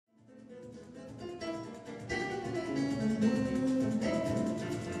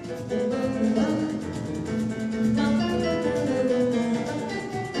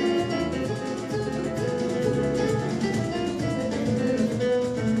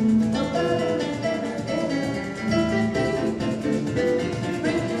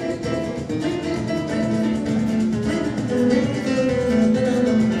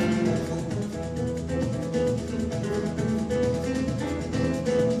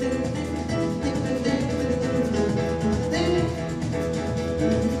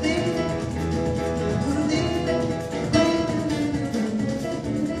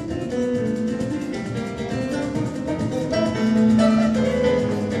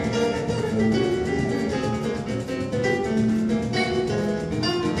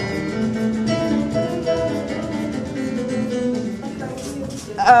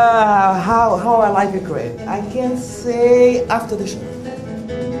how I like it great. I can say after the show.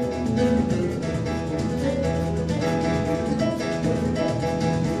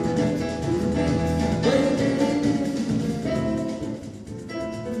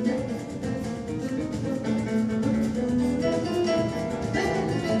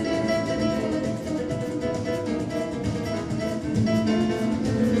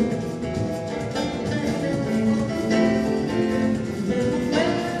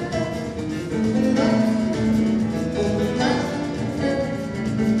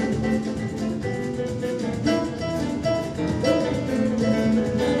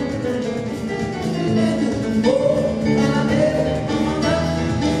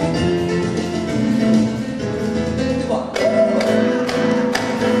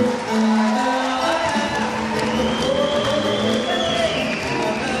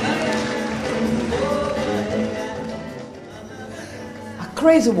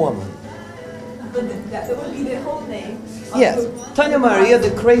 Crazy woman. That would be the whole name. Yes, Tania Maria,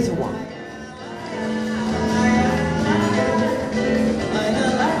 the crazy one.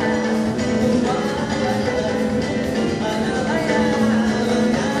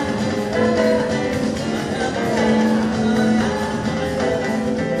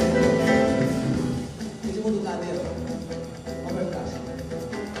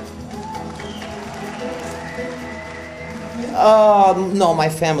 No, my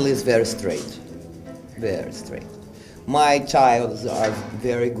family is very straight. Very straight. My childs are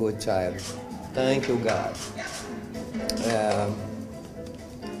very good child. Thank you, God.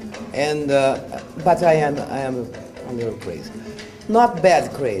 But I am a little crazy. Not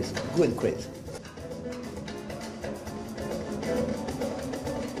bad crazy, good crazy.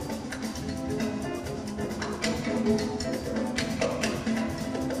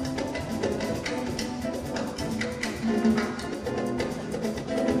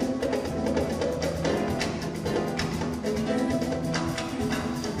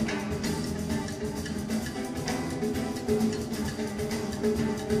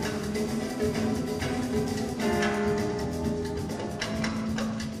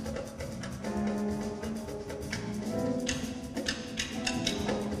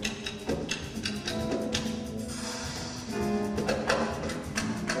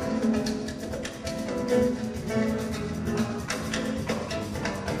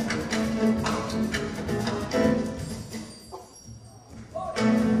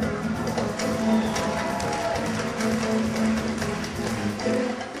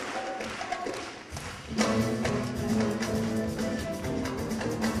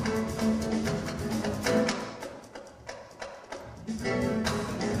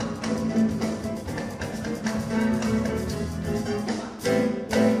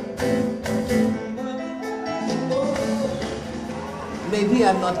 Maybe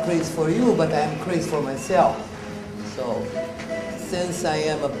I'm not crazy for you, but I am crazy for myself. So, since I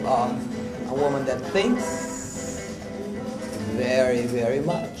am a woman that thinks very, very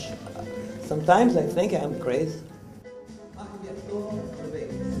much, sometimes I think I'm crazy.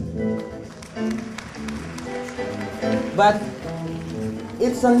 But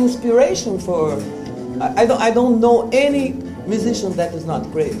it's an inspiration for, I don't know any musician that is not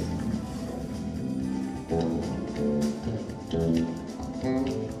crazy.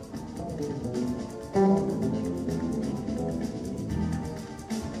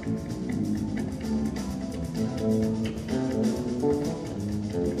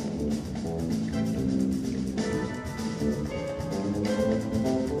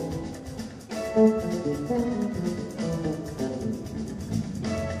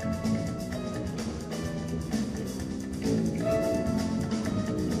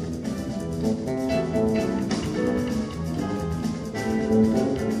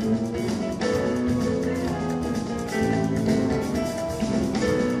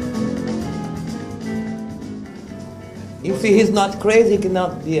 If he is not crazy, he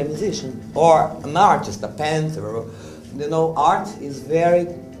cannot be a musician or an artist, a painter. You know, art is very,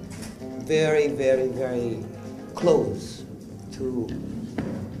 very, very, very close to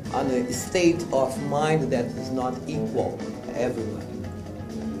a state of mind that is not equal to everyone.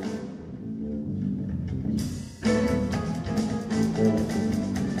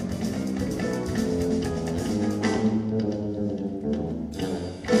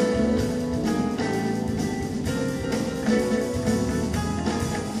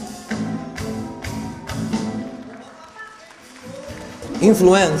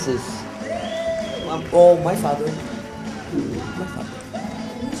 Influences. Oh, my father,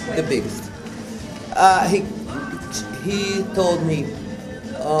 the biggest. He told me,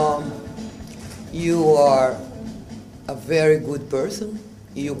 you are a very good person,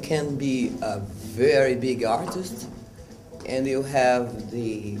 you can be a very big artist, and you have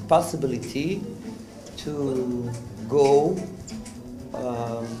the possibility to go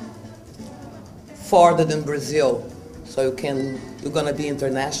further than Brazil. So you're gonna be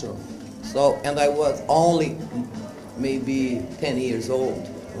international. So, and I was only maybe 10 years old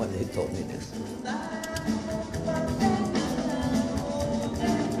when they told me this.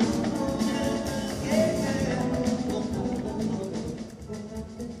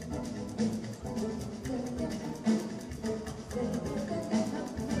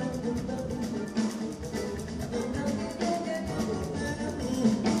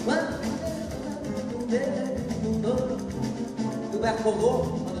 Color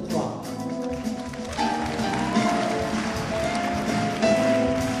on the drum.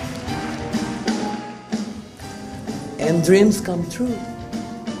 And dreams come true.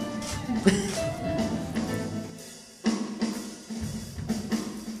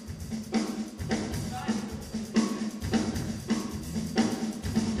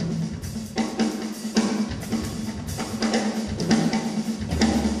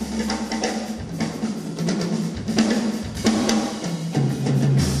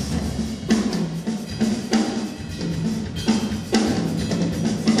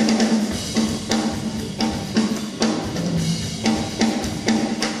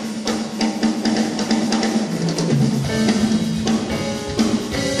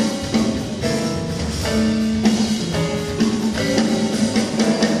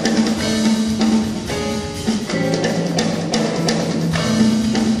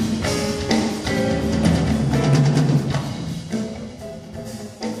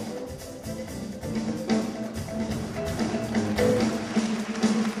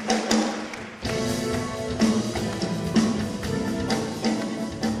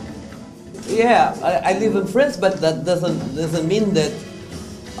 Yeah, I live in France, but that doesn't mean that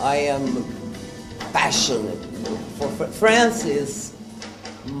I am passionate. For France is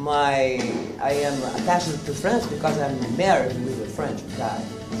I am attached to France because I'm married with a French guy.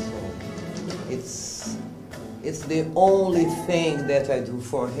 So it's the only thing that I do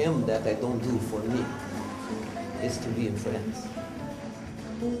for him that I don't do for me, is to be in France.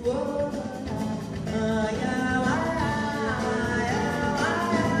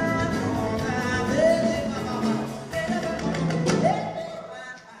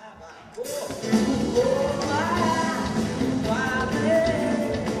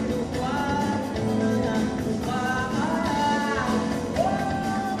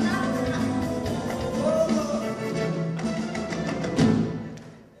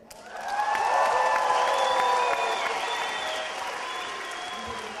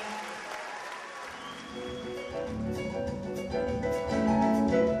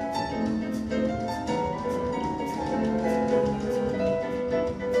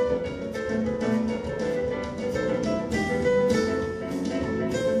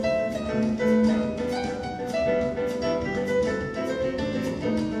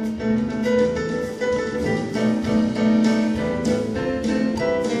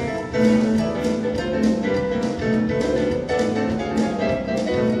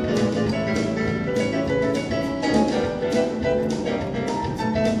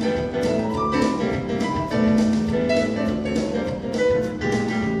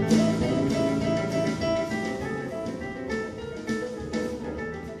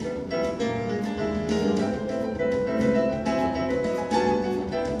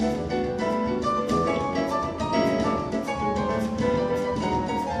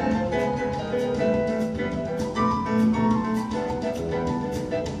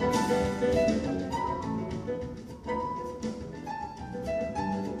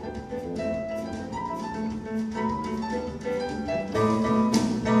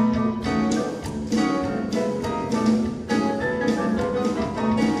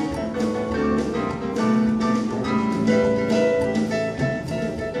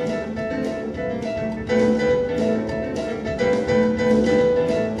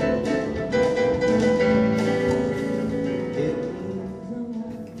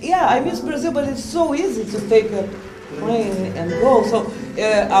 I miss Brazil, but it's so easy to take a plane and go. So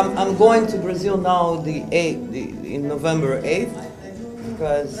I'm going to Brazil now in November 8th,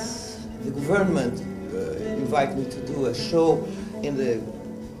 because the government invited me to do a show in the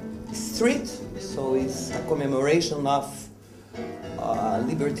street. So it's a commemoration of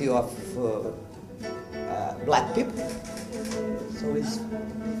liberty of black people. So it's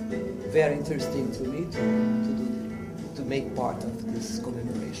very interesting to me to make part of this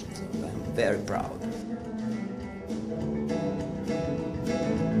commemoration. So I'm very proud.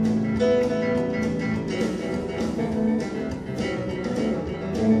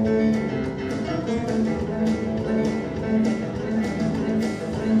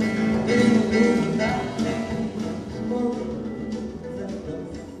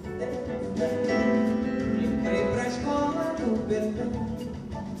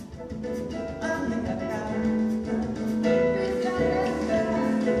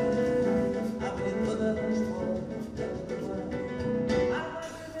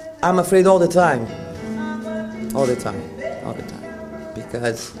 I'm afraid all the time. All the time. All the time.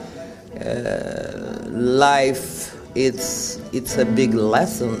 Because life, it's a big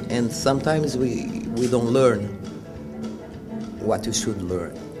lesson, and sometimes we don't learn what we should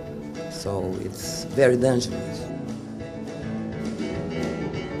learn. So it's very dangerous.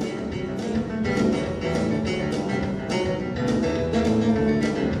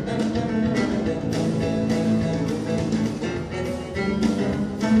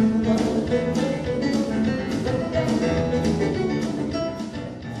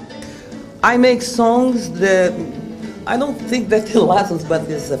 I make songs that I don't think that they're lessons, but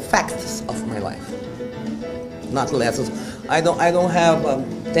it's the facts of my life, not lessons. I don't have a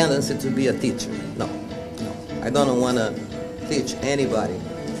tendency to be a teacher. No. I don't want to teach anybody,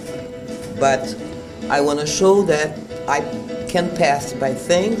 but I want to show that I can pass by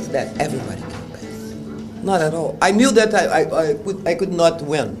things that everybody can pass. Not at all. I knew that I could not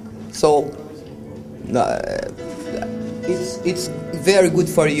win, so it's very good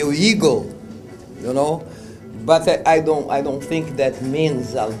for your ego, you know. But I don't think that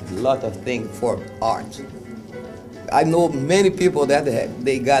means a lot of things for art. I know many people that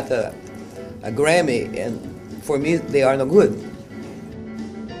they got a Grammy, and for me they are no good.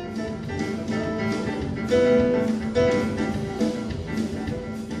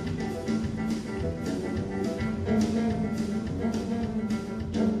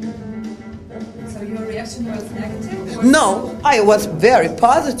 So your reaction was negative? Or No, I was very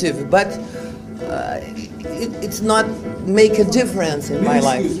positive, but it's not make a difference in my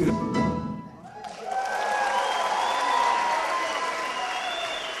life.